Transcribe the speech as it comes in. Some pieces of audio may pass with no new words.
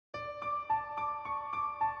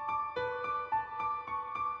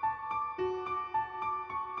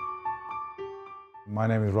My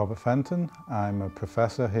name is Robert Fenton. I'm a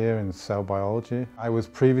professor here in cell biology. I was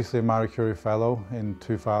previously a Marie Curie Fellow in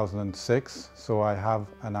 2006, so I have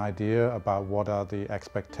an idea about what are the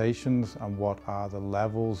expectations and what are the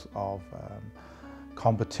levels of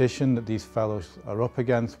competition that these fellows are up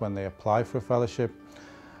against when they apply for a fellowship.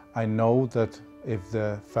 I know that if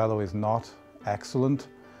the fellow is not excellent,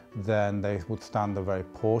 then they would stand a very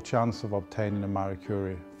poor chance of obtaining a Marie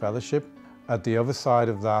Curie Fellowship. At the other side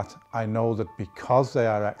of that, I know that because they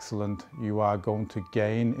are excellent, you are going to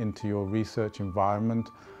gain into your research environment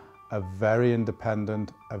a very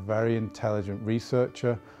independent, a very intelligent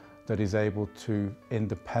researcher that is able to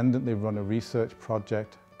independently run a research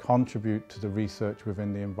project, contribute to the research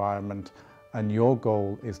within the environment, and your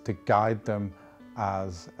goal is to guide them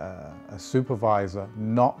as a supervisor,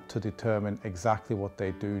 not to determine exactly what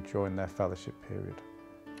they do during their fellowship period.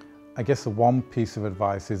 I guess the one piece of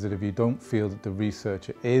advice is that if you don't feel that the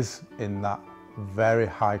researcher is in that very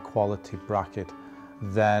high quality bracket,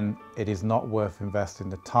 then it is not worth investing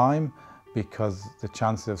the time because the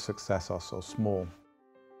chances of success are so small.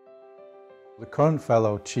 The current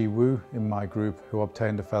fellow, Chi Wu, in my group, who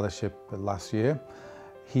obtained a fellowship last year,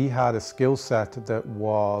 he had a skill set that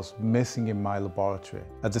was missing in my laboratory.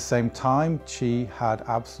 At the same time, Chi had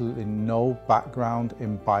absolutely no background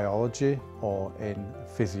in biology or in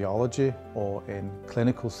physiology or in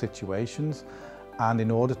clinical situations. And in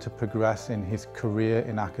order to progress in his career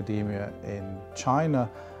in academia in China,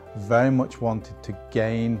 very much wanted to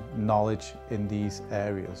gain knowledge in these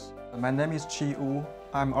areas. My name is Chi Wu.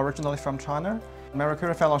 I'm originally from China. Marie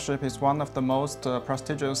Curie Fellowship is one of the most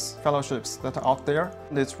prestigious fellowships that are out there.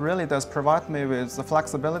 It really does provide me with the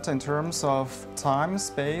flexibility in terms of time,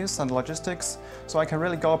 space and logistics, so I can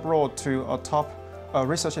really go abroad to a top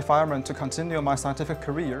research environment to continue my scientific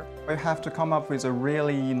career. You have to come up with a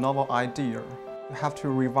really novel idea. You have to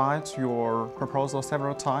revise your proposal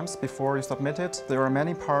several times before you submit it. There are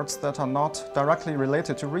many parts that are not directly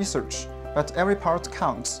related to research, but every part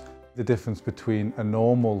counts. The difference between a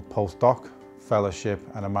normal postdoc fellowship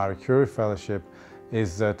and a Marie Curie Fellowship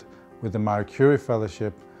is that with the Marie Curie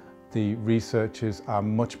Fellowship, the researchers are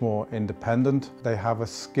much more independent. They have a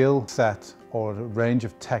skill set or a range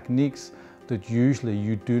of techniques that usually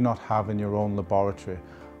you do not have in your own laboratory.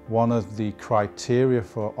 One of the criteria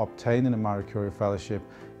for obtaining a Marie Curie Fellowship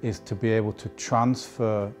is to be able to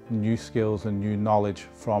transfer new skills and new knowledge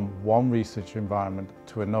from one research environment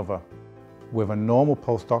to another. With a normal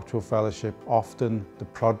postdoctoral fellowship, often the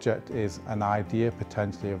project is an idea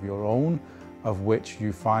potentially of your own, of which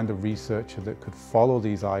you find a researcher that could follow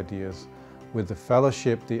these ideas. With the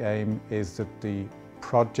fellowship, the aim is that the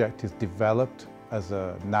project is developed as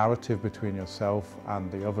a narrative between yourself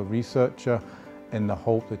and the other researcher in the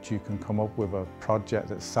hope that you can come up with a project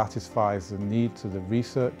that satisfies the needs of the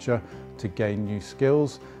researcher to gain new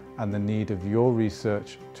skills and the need of your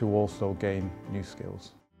research to also gain new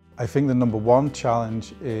skills. I think the number one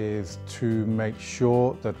challenge is to make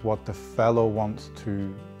sure that what the fellow wants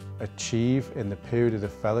to achieve in the period of the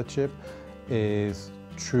fellowship is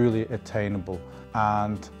truly attainable,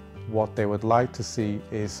 and what they would like to see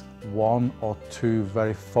is one or two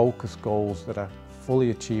very focused goals that are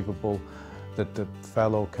fully achievable that the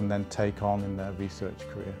fellow can then take on in their research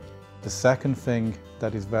career. The second thing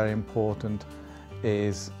that is very important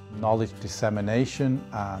is knowledge dissemination,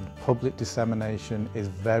 and public dissemination is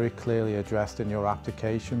very clearly addressed in your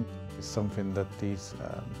application. It's something that these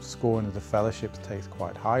scoring of the fellowships takes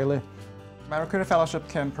quite highly. Marie Curie Fellowship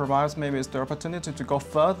can provide me with the opportunity to go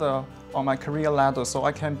further on my career ladder, so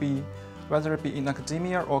I can be, whether it be in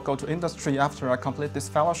academia or go to industry after I complete this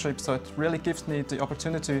fellowship. So it really gives me the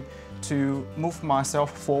opportunity to move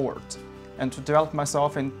myself forward and to develop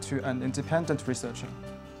myself into an independent researcher.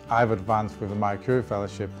 I've advanced with a Marie Curie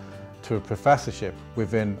Fellowship to a professorship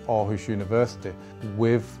within Aarhus University.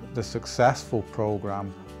 With the successful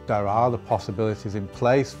program, there are the possibilities in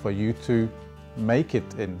place for you to make it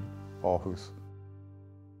in Aarhus.